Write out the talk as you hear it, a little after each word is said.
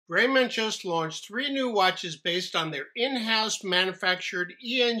Bremont just launched 3 new watches based on their in-house manufactured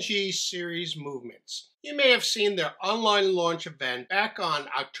ENG series movements. You may have seen their online launch event back on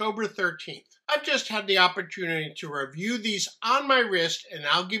October 13th. I've just had the opportunity to review these on my wrist, and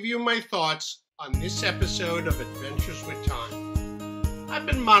I'll give you my thoughts on this episode of Adventures with Time. I've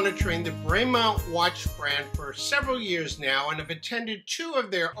been monitoring the Bremont watch brand for several years now and have attended 2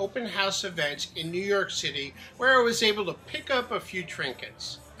 of their open house events in New York City where I was able to pick up a few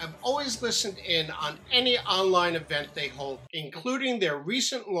trinkets. I've always listened in on any online event they hold, including their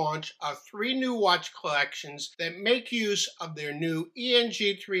recent launch of 3 new watch collections that make use of their new ENG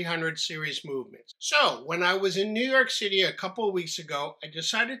 300 series movements. So, when I was in New York City a couple of weeks ago, I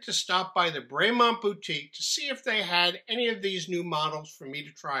decided to stop by the Bremont boutique to see if they had any of these new models for me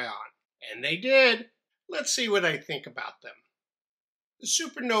to try on. And they did. Let's see what I think about them. The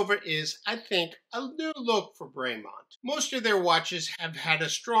Supernova is, I think, a new look for Bremont. Most of their watches have had a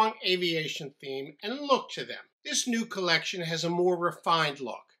strong aviation theme and look to them. This new collection has a more refined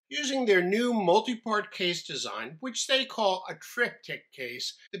look. Using their new multi-part case design, which they call a triptych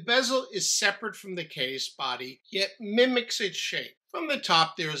case, the bezel is separate from the case body, yet mimics its shape. From the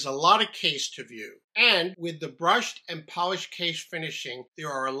top, there is a lot of case to view, and with the brushed and polished case finishing, there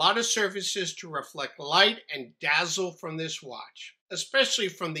are a lot of surfaces to reflect light and dazzle from this watch, especially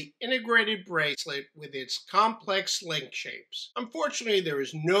from the integrated bracelet with its complex link shapes. Unfortunately, there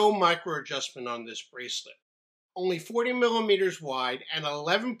is no micro adjustment on this bracelet. Only 40 millimeters wide and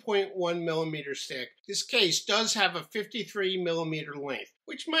 11.1 millimeters thick, this case does have a 53 millimeter length,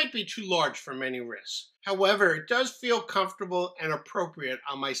 which might be too large for many wrists. However, it does feel comfortable and appropriate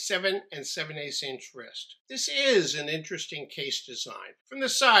on my 7 7/8 inch wrist. This is an interesting case design. From the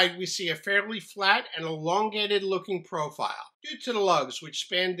side, we see a fairly flat and elongated looking profile due to the lugs which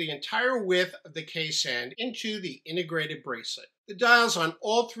span the entire width of the case end into the integrated bracelet. The dials on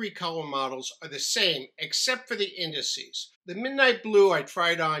all 3 color models are the same except for the indices. The midnight blue I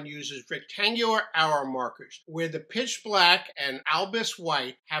tried on uses rectangular hour markers, where the pitch black and albus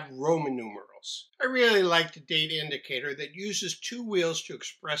white have Roman numerals. I really like the date indicator that uses 2 wheels to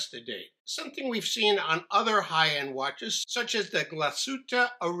express the date, something we've seen on other high-end watches such as the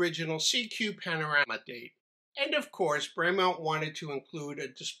Glasuta Original CQ Panorama date. And of course, Bremont wanted to include a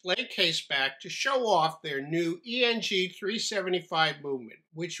display case back to show off their new ENG 375 movement,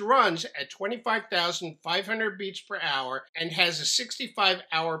 which runs at 25,500 beats per hour and has a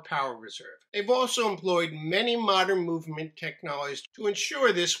 65-hour power reserve. They've also employed many modern movement technologies to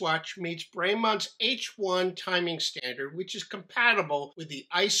ensure this watch meets Bremont's H1 timing standard, which is compatible with the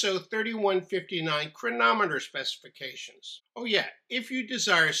ISO 3159 chronometer specifications. Oh yeah, if you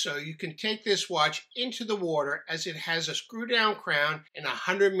desire so, you can take this watch into the water as it has a screw-down crown and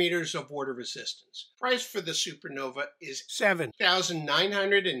 100 meters of water resistance. Price for the Supernova is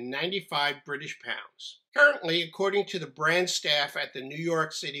 £7,995 British pounds. Currently, according to the brand staff at the New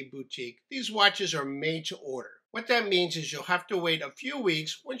York City boutique, these watches are made to order. What that means is you'll have to wait a few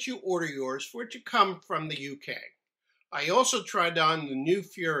weeks once you order yours for it to come from the UK. I also tried on the new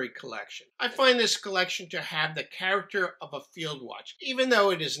Fury collection. I find this collection to have the character of a field watch, even though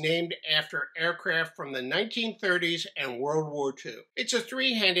it is named after aircraft from the 1930s and World War II. It's a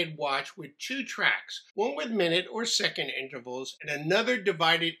 3-handed watch with 2 tracks, one with minute or second intervals and another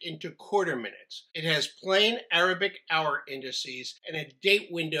divided into quarter minutes. It has plain Arabic hour indices and a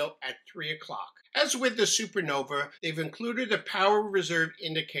date window at 3 o'clock. As with the Supernova, they've included a power reserve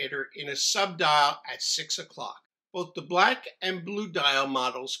indicator in a sub-dial at 6 o'clock. Both the black and blue dial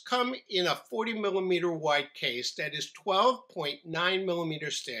models come in a 40 millimeter wide case that is 12.9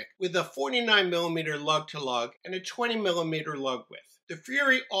 millimeters thick with a 49 millimeter lug-to-lug and a 20 millimeter lug width. The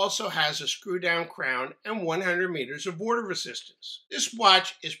Fury also has a screw-down crown and 100 meters of water resistance. This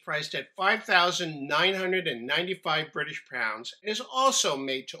watch is priced at 5,995 British pounds and is also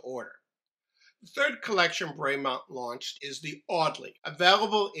made to order. The third collection Bremont launched is the Audley,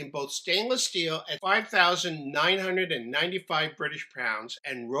 available in both stainless steel at 5,995 British pounds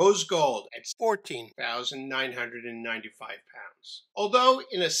and rose gold at 14,995 pounds. Although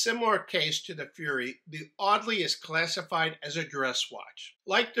in a similar case to the Fury, the Audley is classified as a dress watch.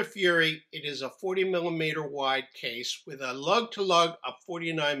 Like the Fury, it is a 40 millimeter wide case with a lug-to-lug of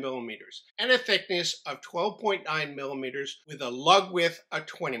 49 millimeters and a thickness of 12.9 millimeters with a lug width of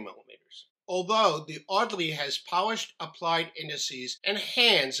 20 millimeters. Although the Audley has polished applied indices and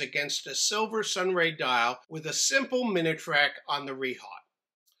hands against a silver sunray dial with a simple minute track on the rehaut.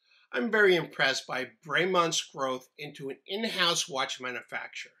 I'm very impressed by Bremont's growth into an in-house watch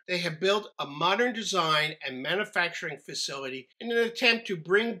manufacturer. They have built a modern design and manufacturing facility in an attempt to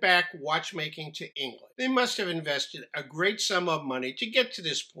bring back watchmaking to England. They must have invested a great sum of money to get to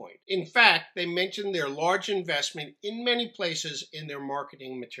this point. In fact, they mentioned their large investment in many places in their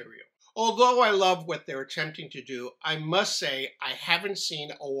marketing material. Although I love what they're attempting to do, I must say I haven't seen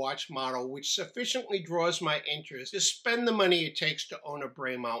a watch model which sufficiently draws my interest to spend the money it takes to own a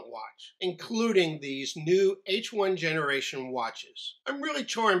Bremont watch, including these new H1 generation watches. I'm really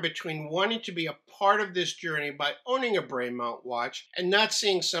torn between wanting to be a part of this journey by owning a Bremont watch and not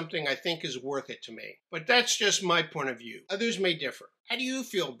seeing something I think is worth it to me. But that's just my point of view. Others may differ. How do you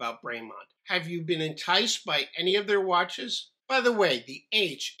feel about Bremont? Have you been enticed by any of their watches? By the way, the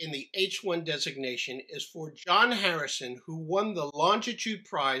H in the H1 designation is for John Harrison, who won the Longitude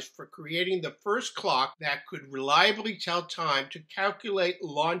Prize for creating the first clock that could reliably tell time to calculate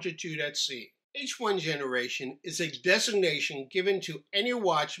longitude at sea. H1 generation is a designation given to any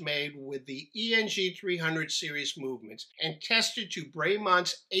watch made with the ENG 300 series movements and tested to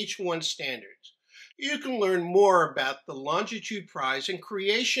Bremont's H1 standards. You can learn more about the Longitude Prize and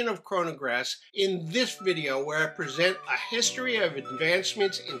creation of chronographs in this video where I present a history of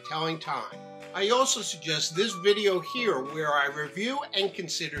advancements in telling time. I also suggest this video here where I review and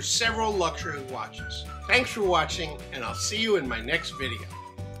consider several luxury watches. Thanks for watching, and I'll see you in my next video.